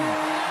frozen.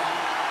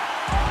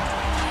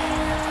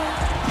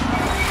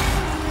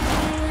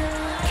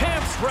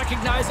 Camp's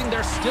recognizing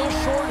they're still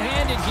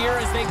shorthanded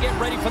here as they get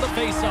ready for the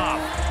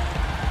face-off.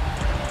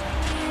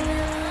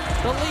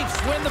 The Leafs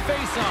win the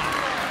face-off.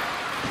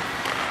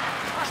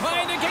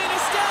 Trying to gain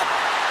a step.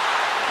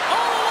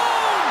 All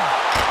alone!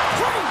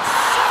 Great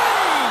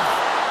save!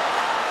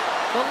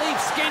 The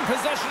Leafs gain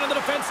possession of the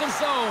defensive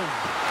zone.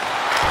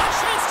 A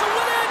chance to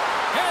win it!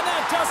 And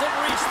that doesn't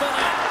reach the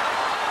net.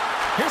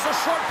 Here's a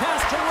short pass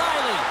to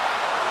Riley.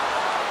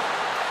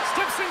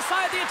 Steps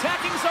inside the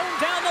attacking zone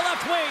down the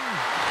left wing.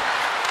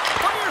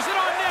 Fires it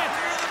on net.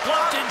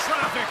 Blocked in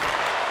traffic.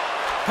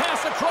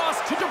 Pass across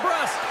to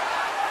DeBrusque.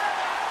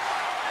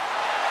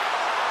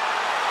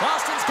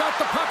 Boston's got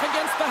the puck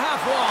against the half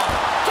wall.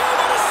 Gave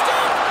it a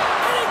stick,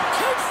 and he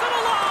keeps it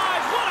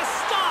alive. What a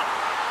stop!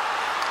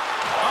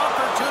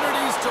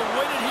 Opportunities to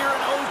win it here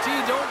in OT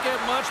don't get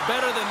much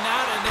better than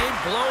that, and they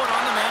blow it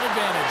on the man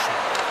advantage.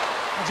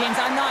 Well, James,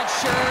 I'm not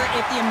sure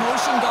if the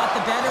emotion got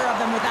the better of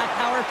them with that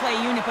power play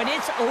unit, but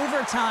it's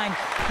overtime.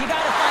 You got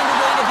to find a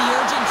way to be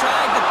urgent,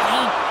 drive the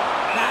paint.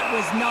 That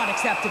was not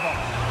acceptable.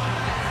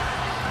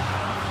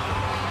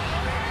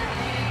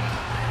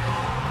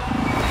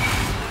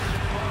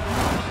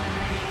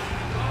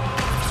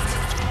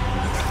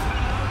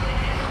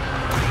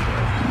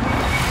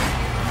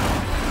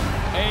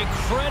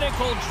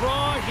 Critical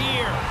draw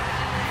here.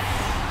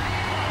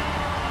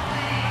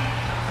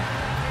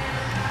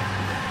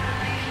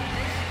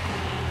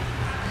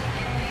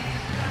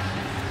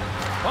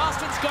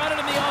 Boston's got it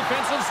in the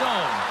offensive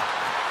zone.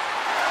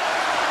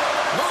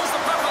 Moves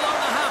the puck along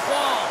the half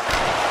wall.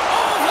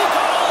 Oh, he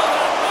got all of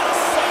it. What a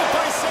save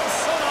by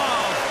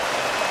Samsonov.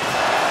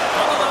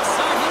 On the left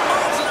side, he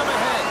moves it up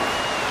ahead.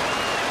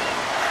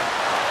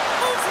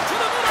 Moves it to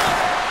the middle.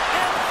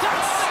 And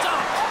that's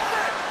stopped.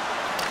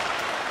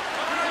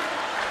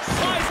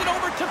 Slides it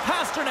over to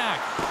Pasternak.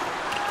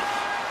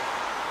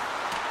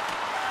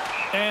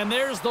 And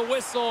there's the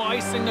whistle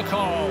icing the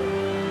call.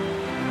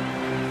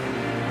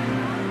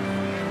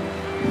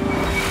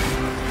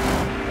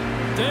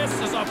 This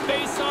is a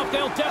face-off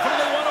they'll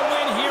definitely want to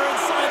win here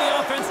inside the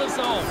offensive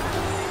zone.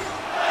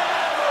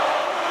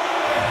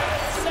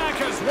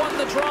 Saka's won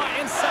the draw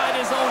inside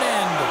his own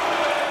end.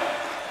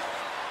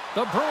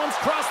 The Bruins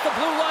cross the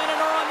blue line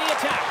and are on the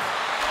attack.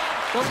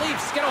 The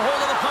Leafs get a hold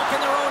of the puck in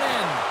their own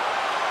end.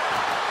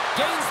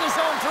 Gains the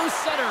zone through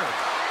center.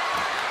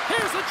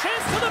 Here's a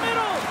chance to the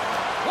middle.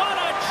 What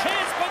a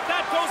chance, but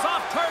that goes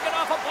off target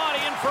off a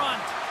body in front.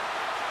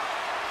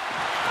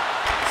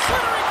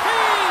 Centering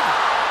feed!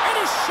 And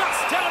he shuts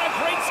down a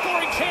great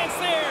scoring chance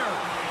there.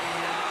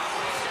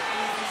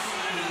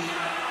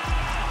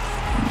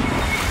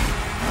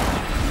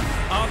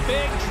 A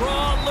big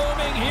draw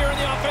looming here in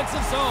the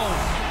offensive zone.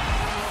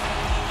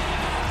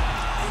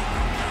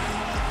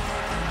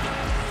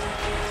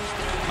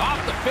 Off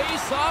the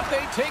face-off,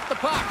 they take the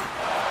puck.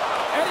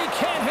 And he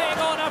can't hang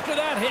on after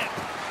that hit.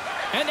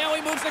 And now he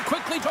moves it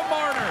quickly to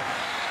Marner.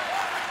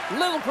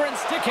 Littleprint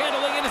stick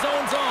handling in his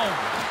own zone.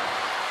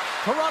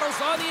 Toronto's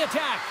on the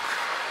attack.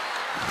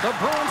 The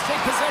Bruins take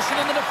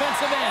possession in the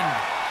defensive end.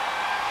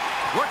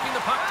 Working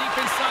the puck deep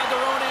inside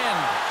their own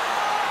end.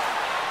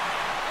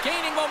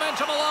 Gaining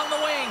momentum along the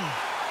wing.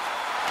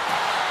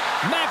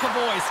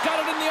 McAvoy's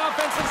got it in the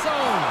offensive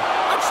zone.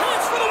 A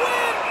chance for the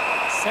win!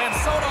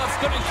 Samsonov's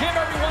going to give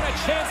everyone a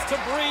chance to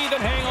breathe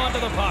and hang on to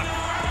the puck.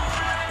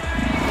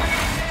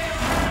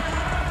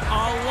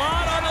 A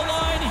lot on the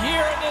line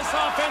here in this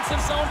offensive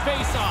zone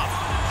faceoff.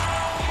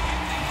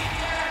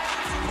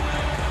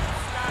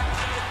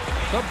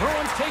 The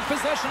Bruins take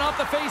possession off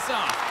the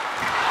faceoff.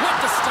 With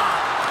the stop.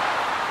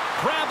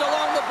 Grabbed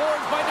along the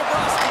boards by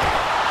DeBrusque.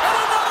 And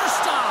another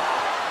stop.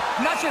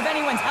 I'm not sure if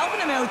anyone's helping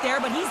him out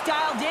there, but he's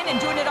dialed in and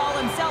doing it all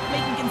himself,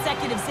 making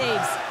consecutive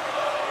saves.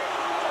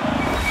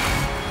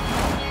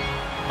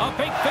 A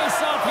big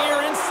face-off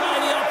here inside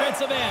the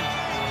offensive end.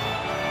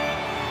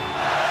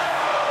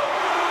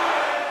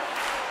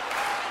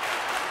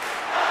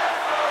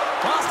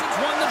 Boston's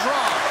won the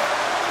draw.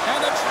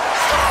 And the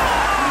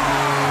scores!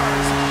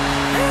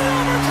 In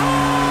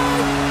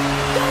overtime!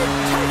 They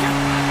take it!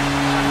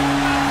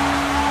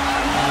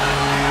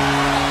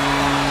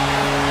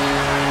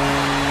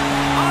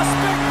 A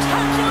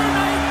spectacular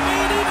night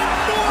made even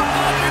more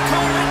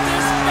magical with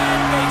this fan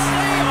base.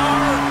 They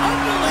are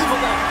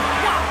unbelievable.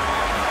 Wow!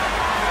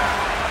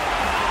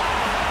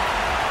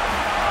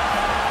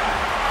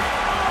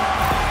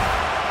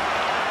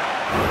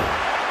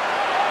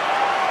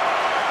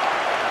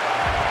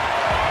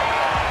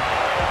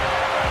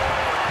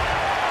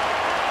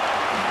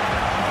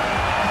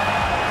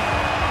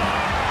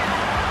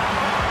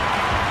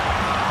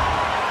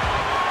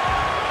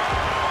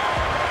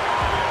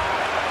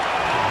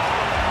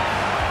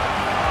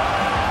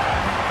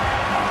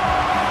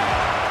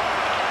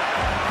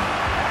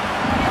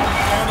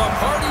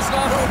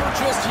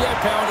 Just yet,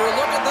 Pounder.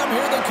 Look at them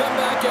here. They come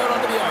back out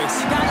onto the ice.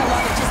 You gotta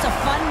love it. Just a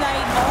fun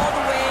night all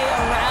the way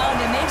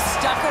around, and they've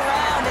stuck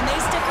around, and they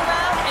stick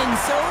around, and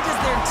so does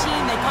their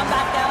team. They come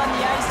back down on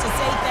the ice to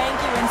say thank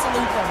you and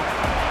salute them.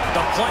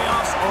 The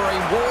playoffs are a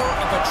war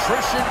of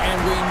attrition, and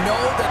we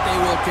know that they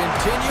will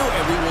continue,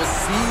 and we will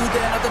see you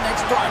then at the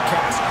next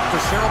broadcast.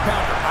 For Cheryl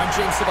Pounder, I'm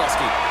James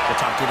Cebulski. We'll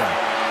talk to you then.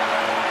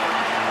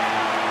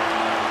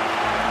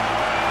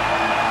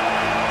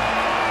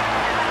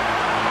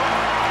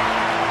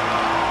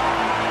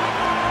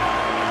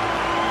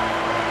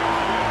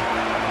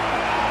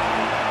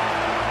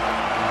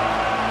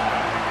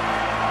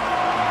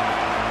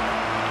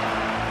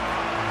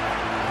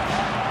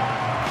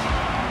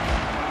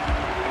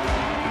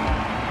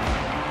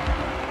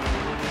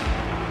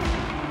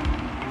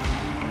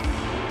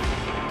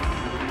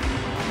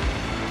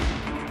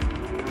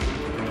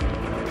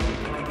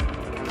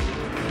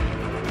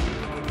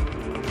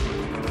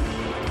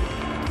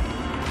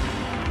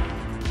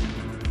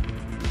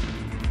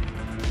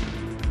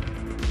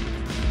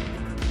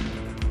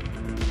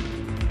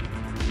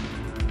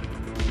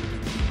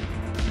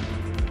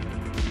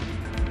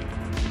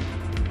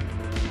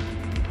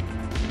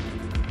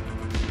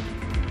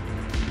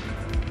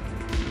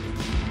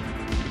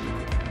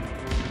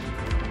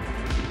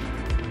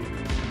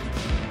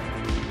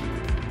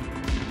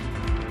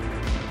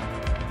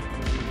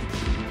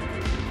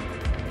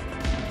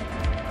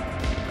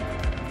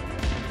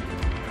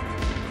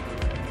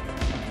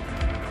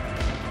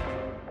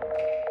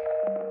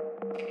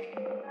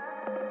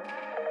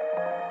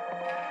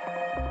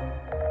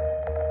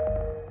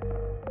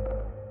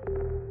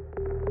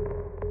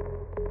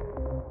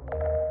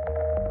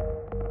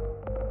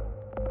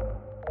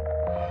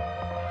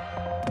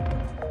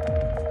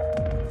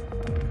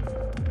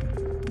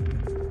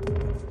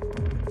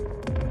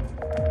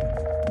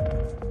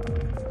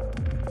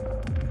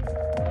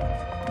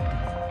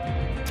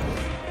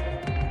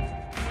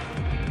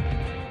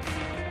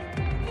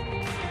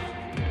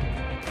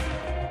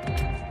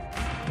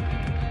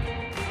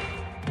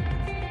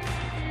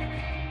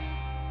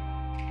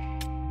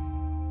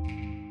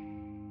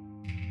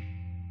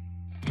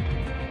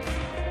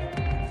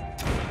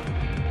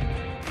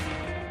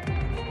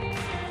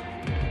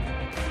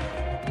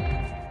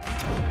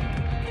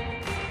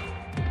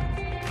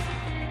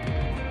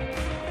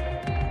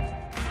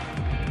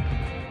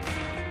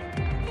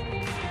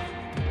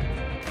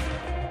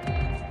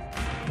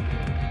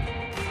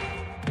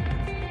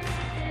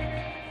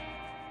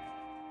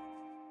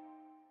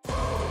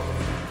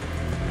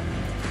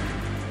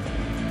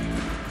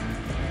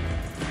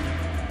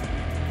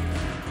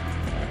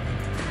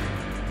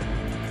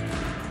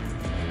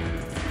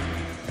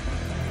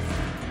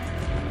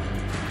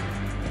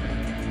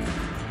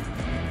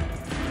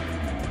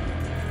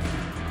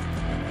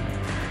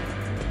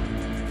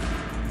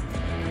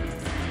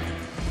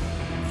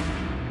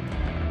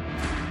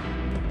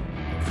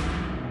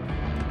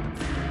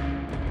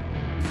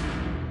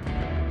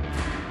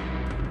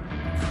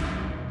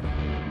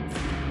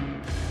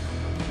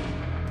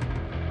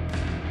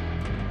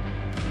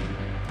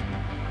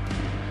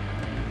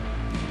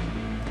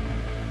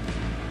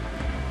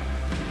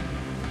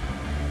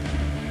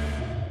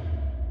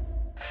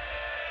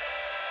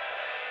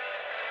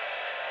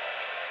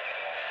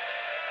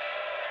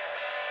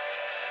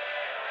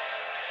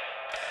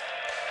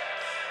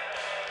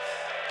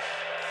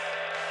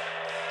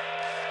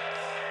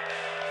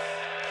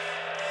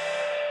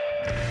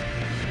 it.